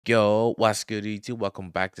Yo, what's good, YouTube? Welcome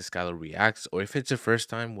back to Schuyler Reacts. Or if it's your first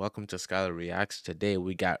time, welcome to Schuyler Reacts. Today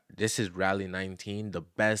we got this is Rally 19, the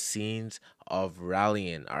best scenes of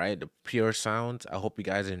rallying. All right, the pure sounds. I hope you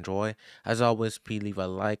guys enjoy. As always, please leave a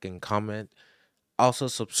like and comment. Also,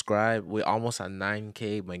 subscribe. We're almost at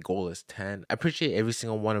 9K. My goal is 10. I appreciate every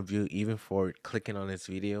single one of you, even for clicking on this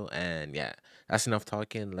video. And yeah, that's enough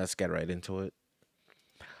talking. Let's get right into it.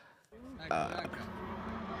 Uh,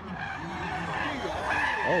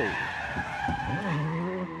 oh.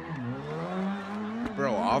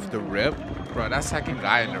 Bro, off the rip, bro, that second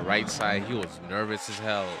guy on the right side, he was nervous as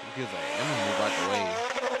hell. He was like, let me move out the way.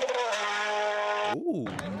 Ooh.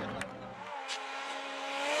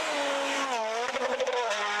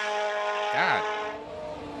 God.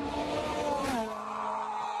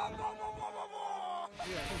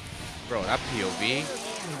 Bro, that POV.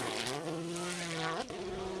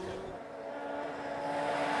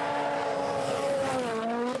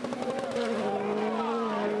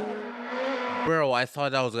 Bro, I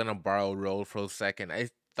thought that was gonna borrow roll for a second. I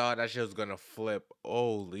thought that shit was gonna flip.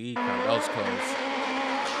 Holy crap, that was close.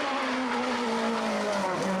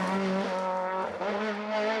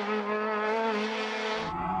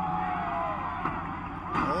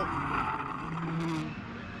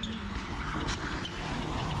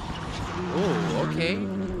 Oh, okay.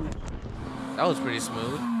 That was pretty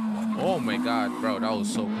smooth. Oh my god, bro, that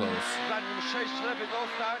was so close.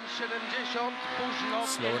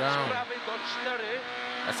 Slow down.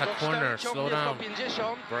 That's a corner. Slow down.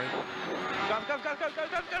 Break.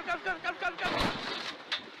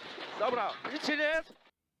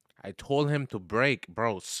 I told him to break,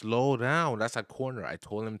 bro. Slow down. That's a corner. I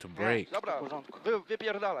told him to break. Oh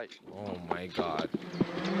my god.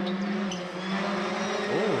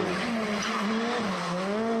 Oh.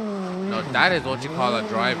 No, that is what you call a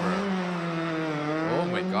driver. Oh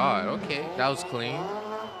my god. Okay, that was clean.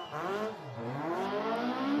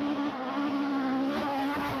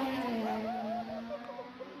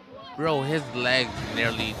 Bro, his legs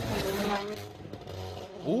nearly.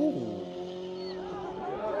 Ooh.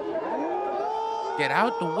 Get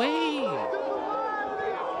out the way.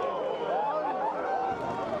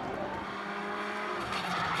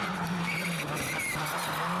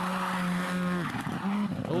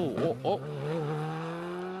 Oh, oh, oh.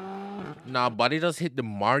 Nah, buddy just hit the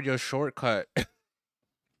Mario shortcut.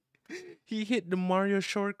 He hit the Mario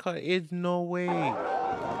shortcut. It's no way.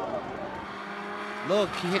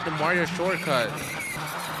 Look, he hit the Mario shortcut.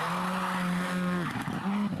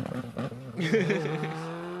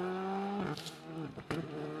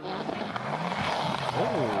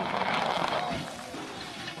 Oh.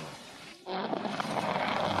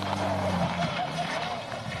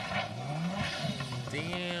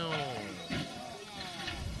 Damn.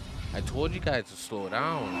 I told you guys to slow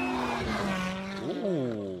down.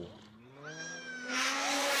 Ooh.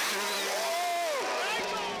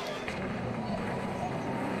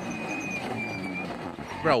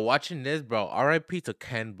 Bro, watching this, bro. RIP to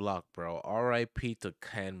Ken Block, bro. RIP to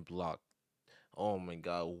Ken Block. Oh my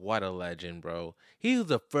god, what a legend, bro. He was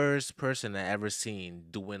the first person I ever seen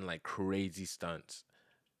doing like crazy stunts.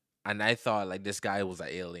 And I thought like this guy was an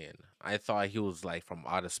alien. I thought he was like from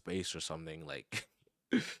outer space or something. Like,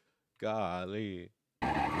 golly.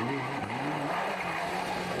 Yeah,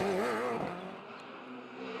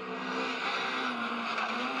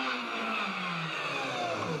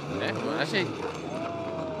 well, that shit.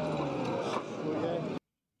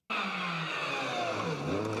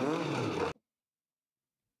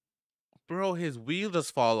 Bro, his wheel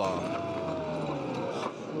just fall off.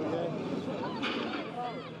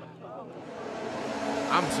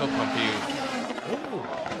 I'm so confused. Ooh.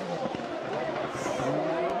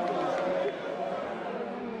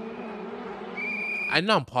 I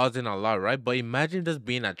know I'm pausing a lot, right? But imagine just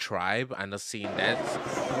being a tribe and just seeing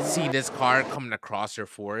this car coming across your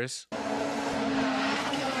forest.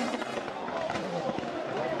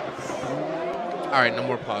 All right, no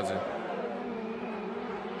more pausing.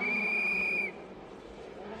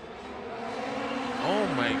 Oh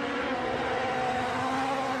my!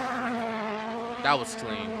 That was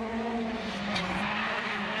clean.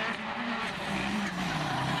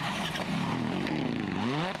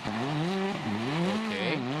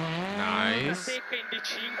 Okay, nice.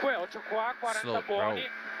 Slow, bro.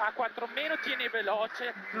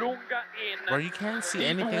 Bro, you can't see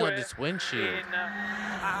anything on this windshield.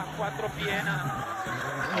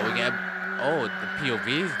 Oh, we get. Oh, the POV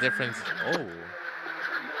is different. Oh.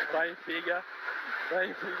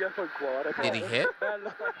 Did he hit?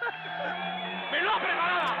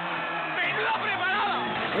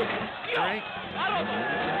 Drake.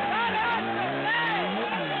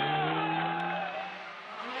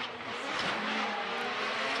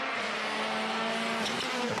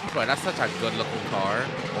 Bro, that's such a good looking car.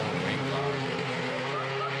 Oh my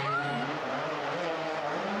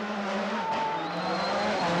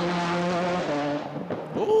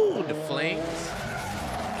god. Ooh, the flames.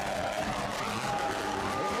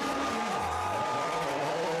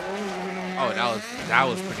 Oh, that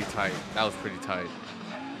was pretty tight. That was pretty tight.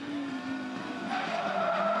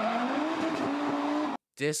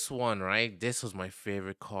 This one, right? This was my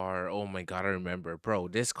favorite car. Oh my god, I remember. Bro,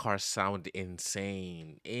 this car sounded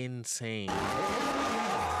insane. Insane.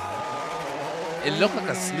 It looked like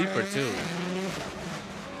a sleeper too.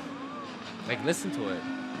 Like, listen to it.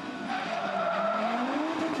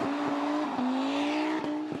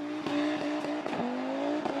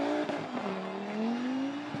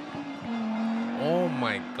 Oh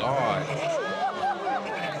my god.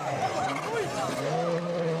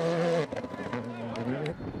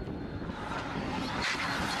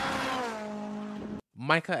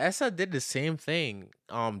 Micah Essa did the same thing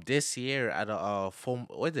this year at a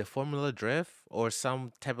what is it, Formula Drift or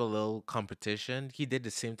some type of little competition. He did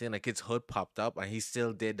the same thing, like his hood popped up and he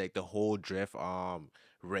still did like the whole drift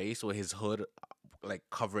race with his hood like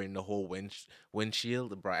covering the whole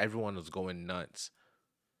windshield. Bro, everyone was going nuts.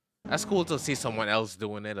 That's cool to see someone else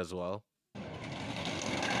doing it as well.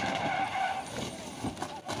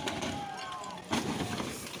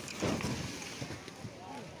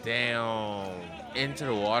 Damn. Into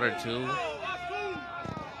the water too.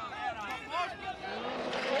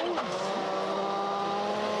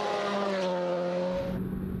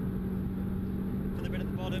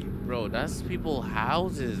 Bro, that's people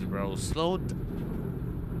houses, bro. Oh,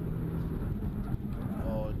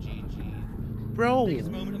 GG. Bro.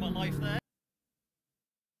 Biggest moment of my life there.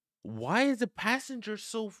 Why is the passenger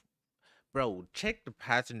so Bro, check the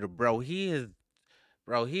passenger, bro. He is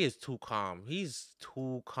too calm. He's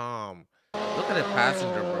too calm. Look at the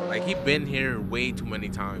passenger, bro. Like, he been here way too many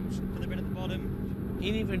times. For the bit at the bottom.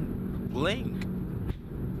 He didn't even blink.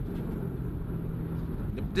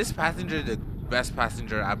 This passenger is the best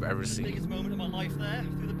passenger I've ever seen. Biggest moment of my life there.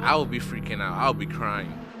 I would be freaking out. I would be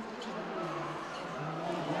crying.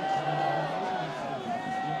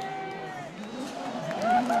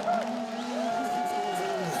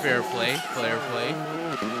 Fair play. Fair play.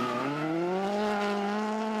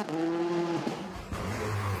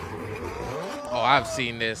 Oh, I've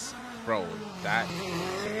seen this. Bro, that.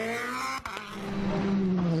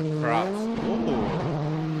 Props. Ooh.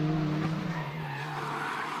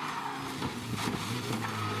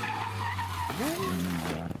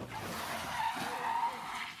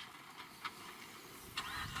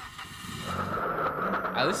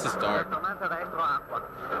 At least it's dark.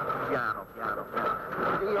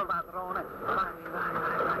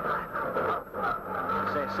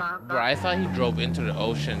 Bro, I thought he drove into the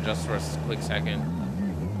ocean just for a quick second.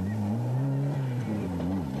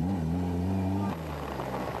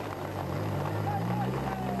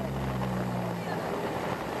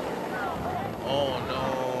 Oh no.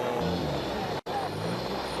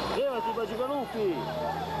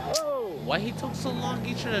 Why he took so long?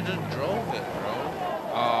 He should have just drove it, bro.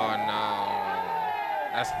 Oh no.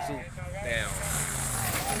 That's too damn.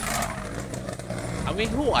 I mean,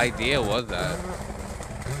 whose idea was that?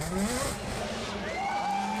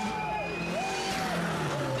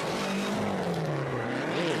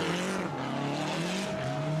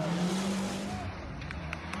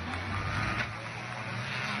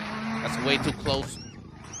 That's way too close.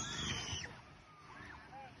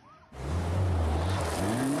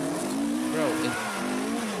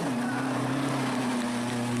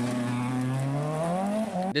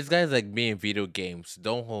 This guy's like me in video games.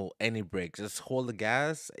 Don't hold any brakes. Just hold the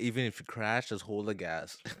gas. Even if you crash, just hold the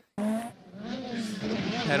gas.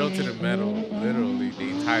 Pedal to the metal, literally, the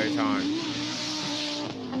entire time.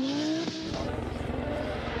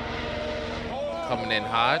 Coming in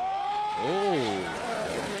hot. Ooh.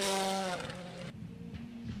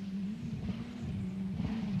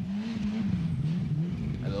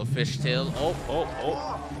 A little fishtail. Oh, oh, oh.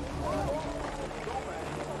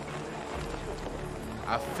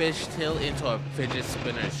 A fishtail into a fidget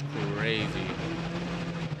spinner is crazy.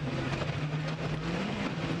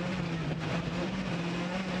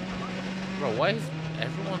 Bro, why is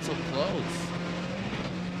everyone so close?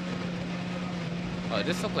 Oh,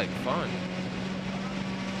 this looks like fun.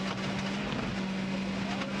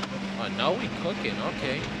 Oh, now we cooking.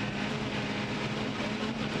 Okay.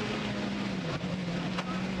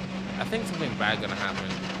 I think something bad gonna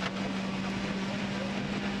happen.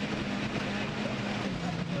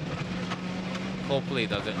 Hopefully it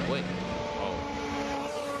doesn't. Wait. Oh.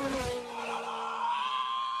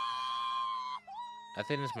 I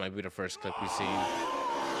think this might be the first clip we see.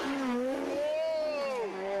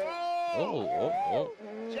 Oh.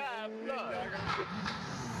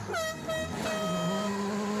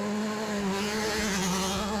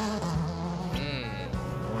 Mm.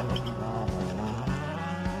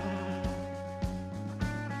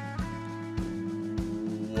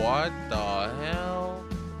 What the hell?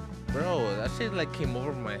 Bro, that shit like came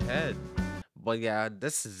over my head. But yeah,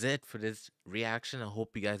 this is it for this reaction. I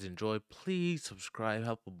hope you guys enjoyed. Please subscribe,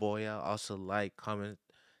 help a boy out. Also like, comment,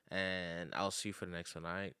 and I'll see you for the next one.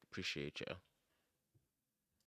 I appreciate you.